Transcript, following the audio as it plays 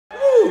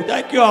Woo!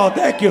 Thank you all.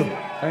 Thank you.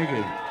 Thank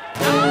you.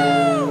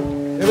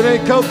 If it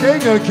ain't cocaine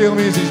gonna kill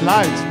me, it's these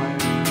lights, man.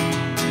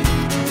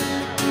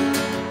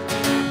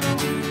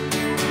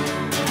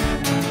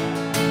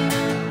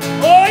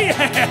 Oh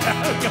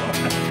yeah!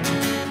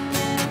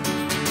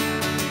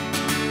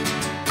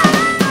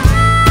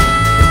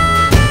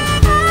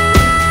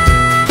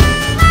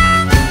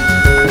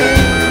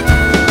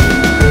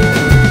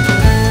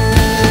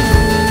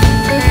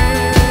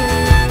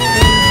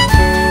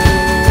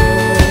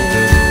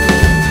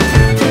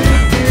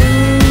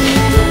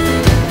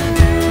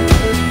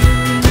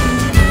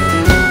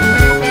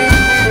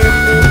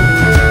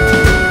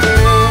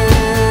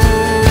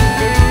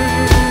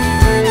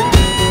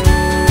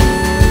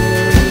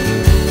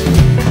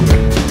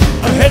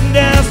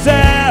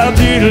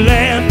 The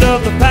land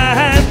of the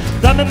pine,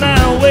 thumbing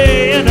my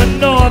way into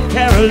North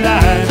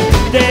Carolina,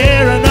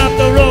 staring up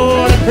the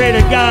road and pray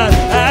to God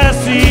I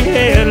see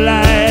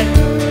headlights.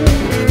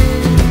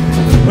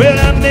 Well,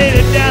 I made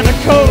it down the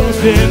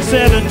coast in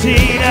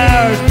 17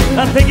 hours.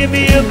 I'm thinking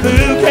me a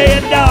bouquet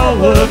of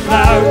dogwood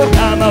flowers.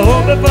 I'm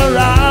hoping for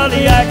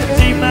Raleigh I can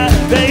see my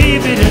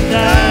baby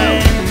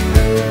tonight.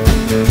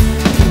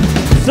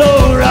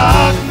 So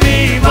rock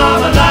me,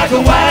 mama, like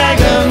a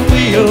wagon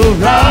wheel.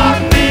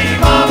 Rock me,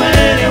 mama,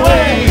 any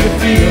way you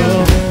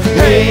feel.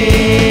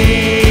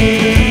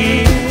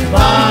 Hey,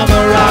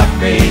 mama, rock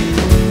me.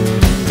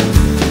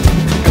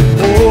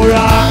 Oh,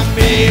 rock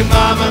me,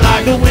 mama,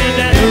 like the wind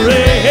and the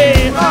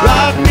rain.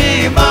 Rock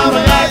me,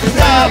 mama, like the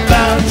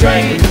southbound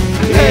train.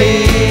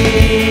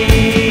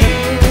 Hey,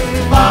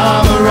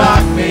 mama,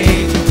 rock me.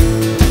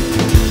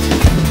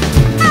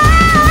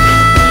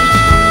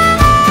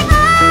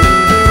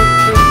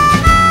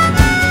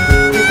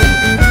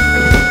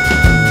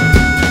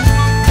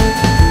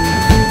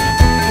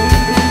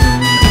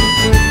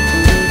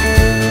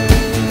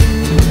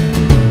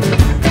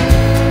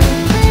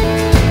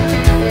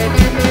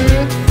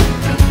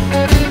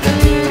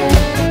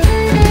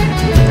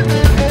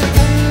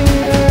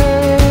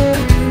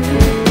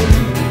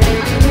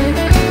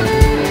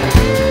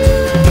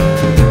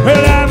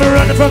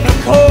 From the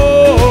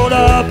cold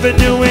up in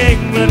New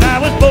England, I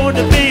was born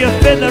to be a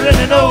fiddler in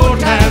an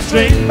old-time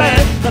string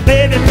band. My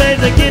baby plays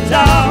the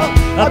guitar,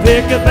 I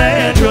pick a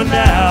banjo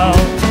now.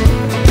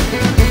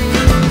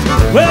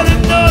 Well,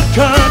 in North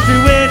Country,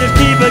 winters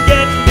keep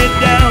getting me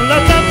down.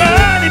 Lost my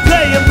money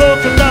playing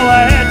poker, so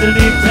I had to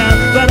leave town.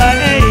 But I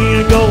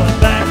ain't going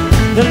back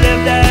to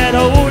live that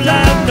old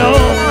life no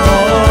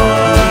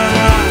more.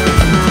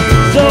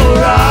 So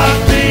rock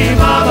me,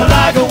 mama,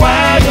 like a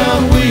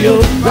wagon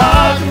wheel.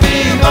 Rock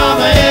me,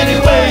 mama, any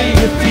way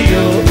you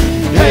feel.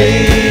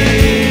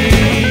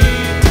 Hey,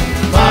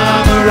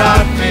 mama,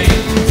 rock me.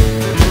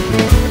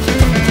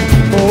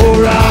 Oh,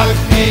 rock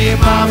me,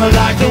 mama,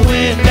 like the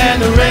wind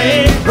and the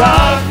rain.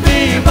 Rock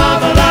me,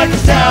 mama, like the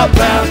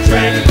southbound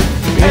train.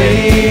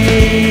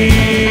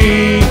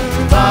 Hey,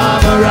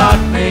 mama, rock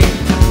me.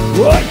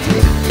 What?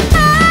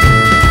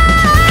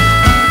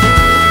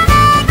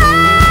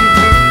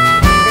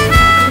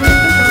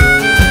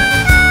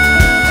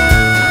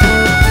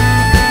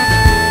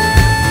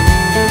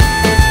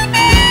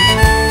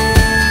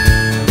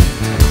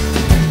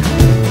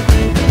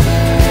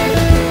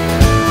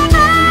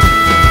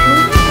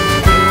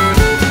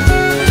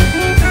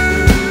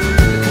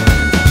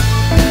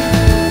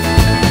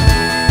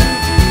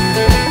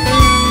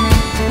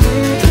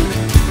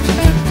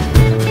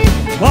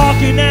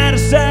 Walking out of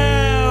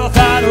South,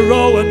 out of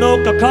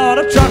Roanoke, I caught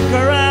a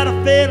trucker out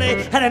of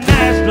Philly, had a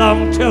nice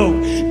long choke.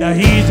 Now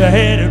he's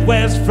headed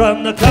west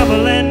from the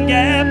Cumberland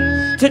Gap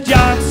to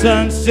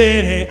Johnson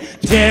City,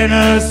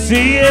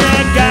 Tennessee. And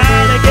I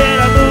gotta get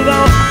a move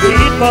on,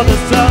 eat for the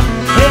sun.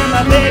 Hear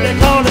my baby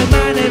calling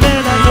my name,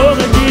 and I know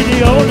that she's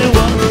the only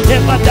one.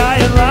 If I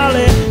die in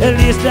Raleigh, at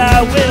least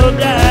I will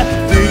die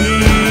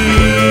free.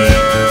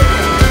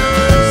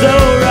 So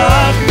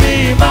rock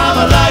me,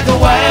 mama, like a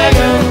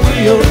wagon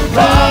wheel.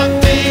 Rock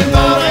me,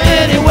 mama,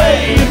 any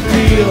way you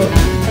feel.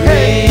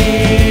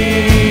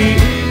 Hey,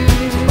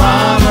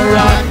 mama,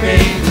 rock me.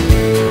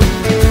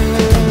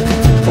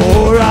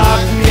 Oh,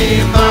 rock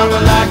me,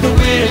 mama, like the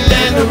wind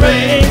and the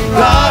rain.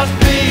 Rock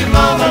me,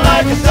 mama,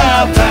 like a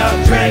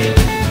southbound train.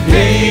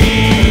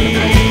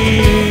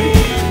 Hey,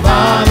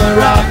 mama,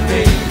 rock me.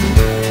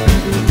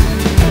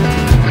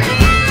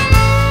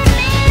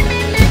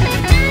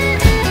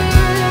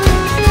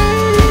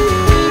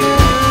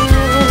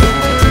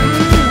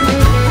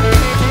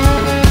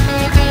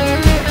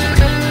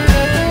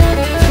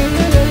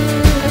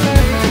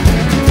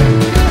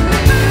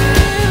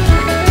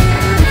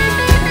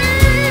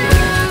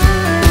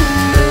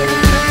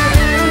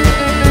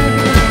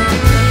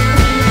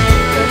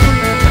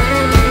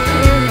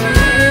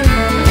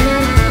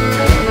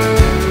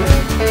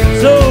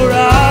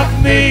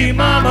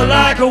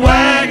 Like a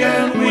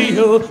wagon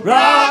wheel.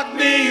 Rock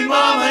me,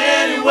 mama,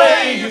 any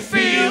way you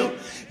feel.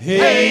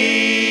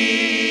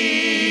 Hey,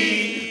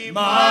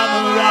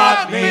 mama,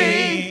 rock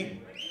me.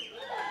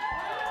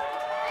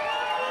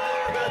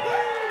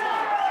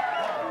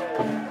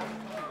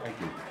 Thank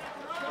you.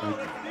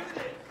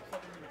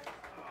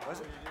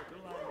 Thank you.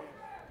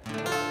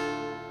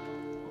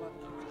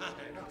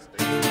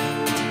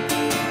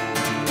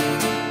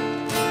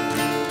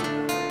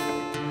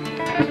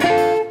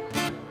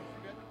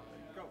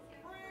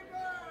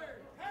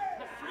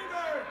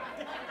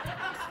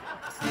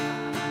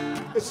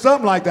 It's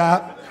something like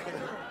that.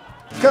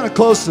 It's kind of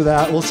close to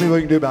that. We'll see what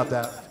we can do about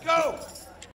that.